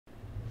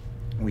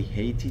we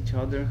hate each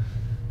other.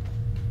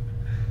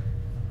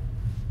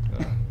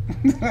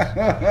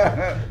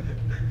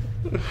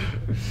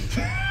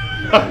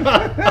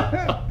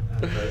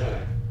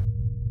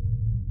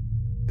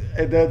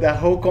 The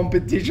whole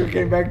competition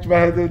came back to my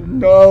head.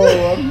 No,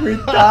 I'm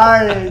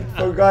retired,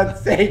 for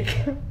God's sake.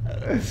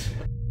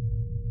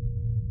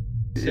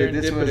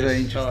 This was an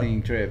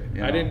interesting trip.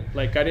 You know? I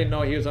didn't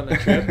know he was on the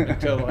trip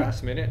until the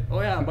last minute.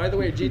 Oh yeah, by the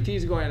way,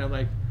 GT's going. I'm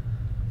like,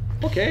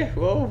 okay,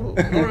 well,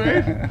 all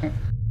right.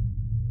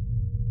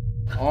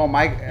 Oh,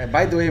 Mike.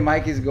 By the way,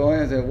 Mike is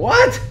going. I said,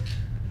 what?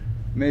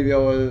 Maybe I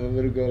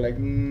will go like,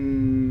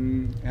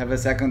 have a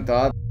second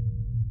thought.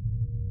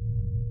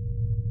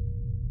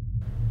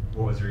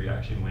 What was your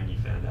reaction when you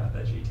found out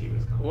that GT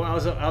was coming?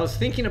 Well, I was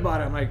thinking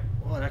about it. I'm like,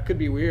 oh, that could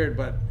be weird,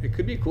 but it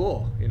could be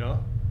cool, you know.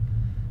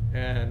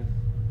 And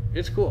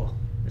it's cool.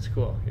 It's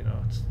cool, you know.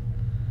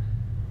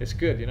 It's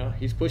good, you know.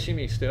 He's pushing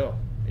me still,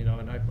 you know,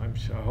 and I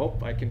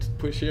hope I can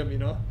push him, you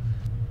know.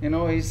 You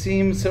know, you see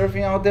him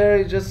surfing out there.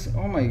 He just,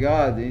 oh my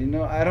God, you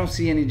know, I don't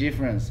see any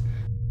difference.